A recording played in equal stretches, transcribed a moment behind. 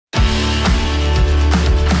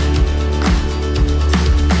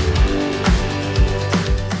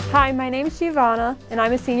Hi, my name is Giovanna, and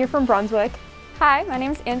I'm a senior from Brunswick. Hi, my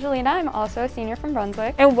name is Angelina. I'm also a senior from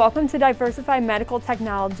Brunswick. And welcome to Diversified Medical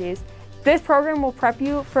Technologies. This program will prep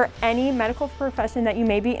you for any medical profession that you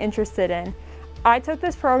may be interested in. I took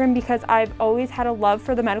this program because I've always had a love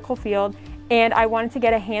for the medical field and I wanted to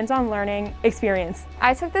get a hands-on learning experience.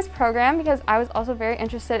 I took this program because I was also very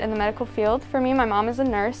interested in the medical field. For me, my mom is a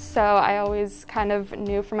nurse, so I always kind of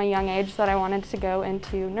knew from a young age that I wanted to go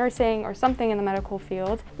into nursing or something in the medical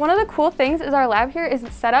field. One of the cool things is our lab here is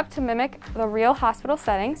set up to mimic the real hospital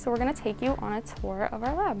setting, so we're going to take you on a tour of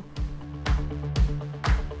our lab.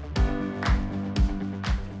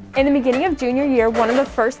 In the beginning of junior year, one of the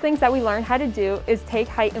first things that we learn how to do is take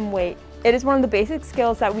height and weight. It is one of the basic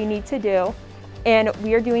skills that we need to do, and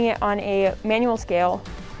we are doing it on a manual scale.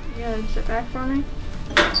 You gotta sit back for me.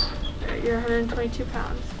 You're 122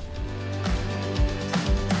 pounds.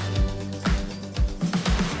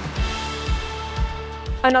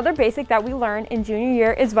 Another basic that we learn in junior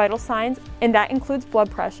year is vital signs, and that includes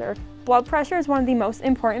blood pressure. Blood pressure is one of the most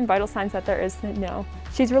important vital signs that there is to know.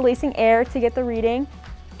 She's releasing air to get the reading,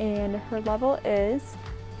 and her level is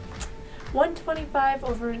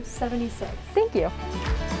 125/76. Thank you.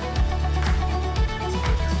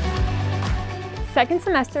 Second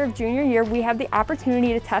semester of junior year, we have the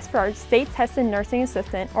opportunity to test for our state tested nursing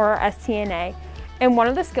assistant, or our STNA. And one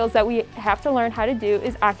of the skills that we have to learn how to do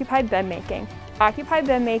is occupied bed making. Occupied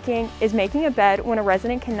bed making is making a bed when a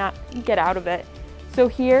resident cannot get out of it. So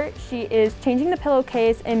here she is changing the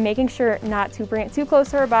pillowcase and making sure not to bring it too close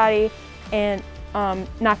to her body and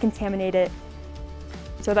not contaminate it,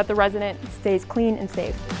 so that the resident stays clean and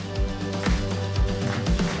safe.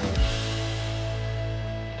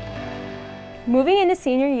 Moving into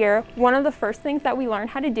senior year, one of the first things that we learn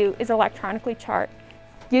how to do is electronically chart.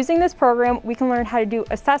 Using this program, we can learn how to do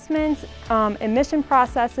assessments, admission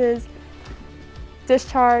processes,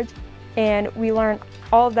 discharge, and we learn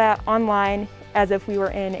all of that online as if we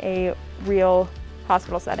were in a real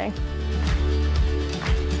hospital setting.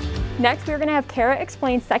 Next, we're going to have Kara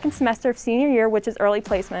explain second semester of senior year, which is early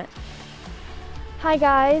placement. Hi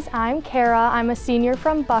guys, I'm Kara. I'm a senior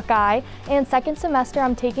from Buckeye, and second semester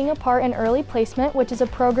I'm taking a part in early placement, which is a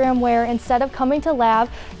program where instead of coming to lab,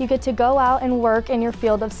 you get to go out and work in your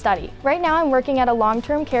field of study. Right now I'm working at a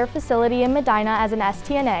long-term care facility in Medina as an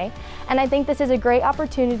STNA, and I think this is a great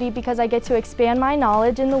opportunity because I get to expand my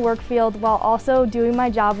knowledge in the work field while also doing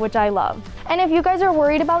my job, which I love. And if you guys are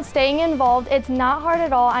worried about staying involved, it's not hard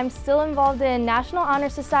at all. I'm still involved in National Honor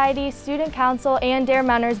Society, Student Council, and Dare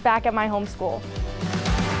Mentors back at my home school.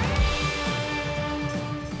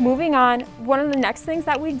 Moving on, one of the next things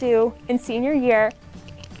that we do in senior year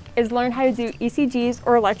is learn how to do ECGs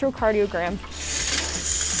or electrocardiograms.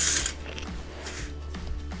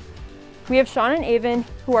 We have Sean and Avon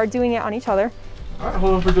who are doing it on each other. All right,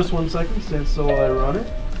 hold on for just 1 second, stand still while I run it.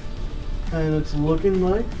 And it's looking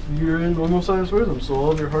like you're in normal sinus rhythm, so all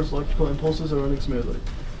of your heart's electrical impulses are running smoothly.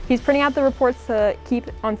 He's printing out the reports to keep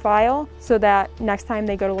on file so that next time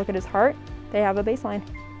they go to look at his heart, they have a baseline.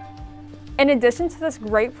 In addition to this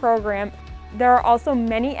great program, there are also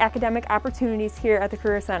many academic opportunities here at the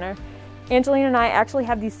Career Center. Angelina and I actually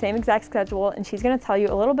have the same exact schedule, and she's going to tell you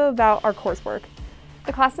a little bit about our coursework.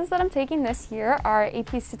 The classes that I'm taking this year are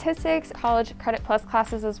AP Statistics, College Credit Plus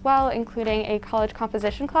classes as well, including a college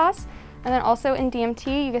composition class. And then also in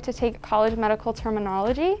DMT, you get to take college medical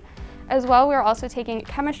terminology. As well, we're also taking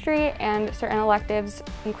chemistry and certain electives,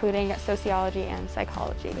 including sociology and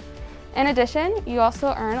psychology. In addition, you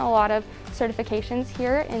also earn a lot of certifications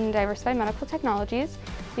here in Diversified Medical Technologies.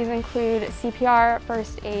 These include CPR,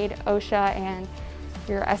 First Aid, OSHA, and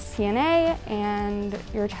your STNA, and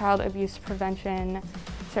your Child Abuse Prevention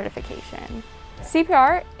certification.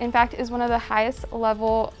 CPR, in fact, is one of the highest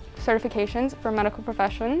level certifications for medical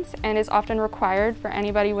professions and is often required for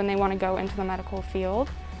anybody when they want to go into the medical field.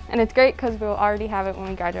 And it's great because we'll already have it when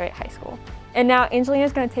we graduate high school. And now Angelina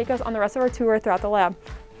is going to take us on the rest of our tour throughout the lab.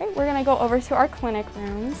 Okay, we're going to go over to our clinic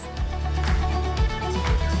rooms.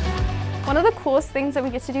 One of the coolest things that we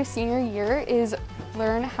get to do senior year is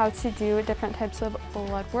learn how to do different types of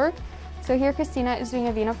blood work. So here Christina is doing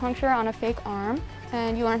a venipuncture on a fake arm,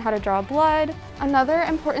 and you learn how to draw blood. Another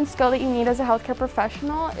important skill that you need as a healthcare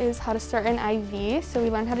professional is how to start an IV, so we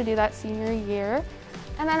learned how to do that senior year.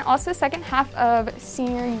 And then also second half of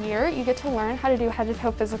senior year, you get to learn how to do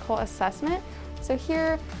head-to-toe physical assessment. So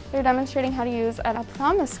here they're demonstrating how to use an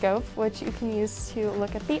ophthalmoscope, which you can use to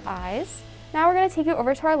look at the eyes. Now we're going to take you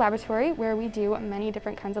over to our laboratory where we do many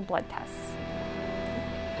different kinds of blood tests.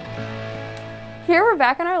 Here we're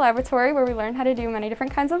back in our laboratory where we learn how to do many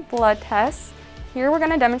different kinds of blood tests. Here we're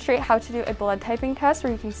going to demonstrate how to do a blood typing test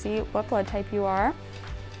where you can see what blood type you are.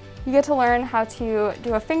 You get to learn how to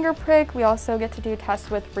do a finger prick. We also get to do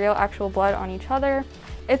tests with real actual blood on each other.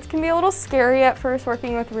 It can be a little scary at first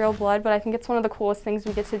working with real blood, but I think it's one of the coolest things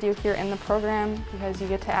we get to do here in the program because you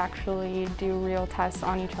get to actually do real tests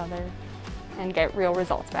on each other and get real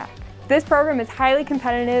results back. This program is highly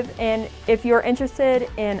competitive, and if you're interested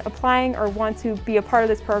in applying or want to be a part of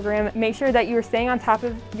this program, make sure that you're staying on top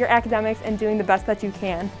of your academics and doing the best that you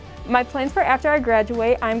can. My plans for after I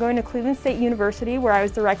graduate, I'm going to Cleveland State University, where I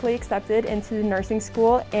was directly accepted into the nursing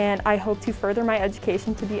school, and I hope to further my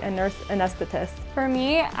education to be a nurse anesthetist. For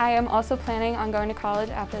me, I am also planning on going to college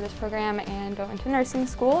after this program and go into nursing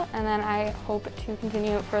school, and then I hope to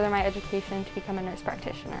continue further my education to become a nurse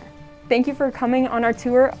practitioner. Thank you for coming on our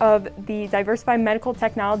tour of the Diversified Medical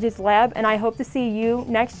Technologies lab, and I hope to see you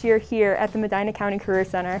next year here at the Medina County Career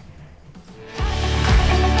Center.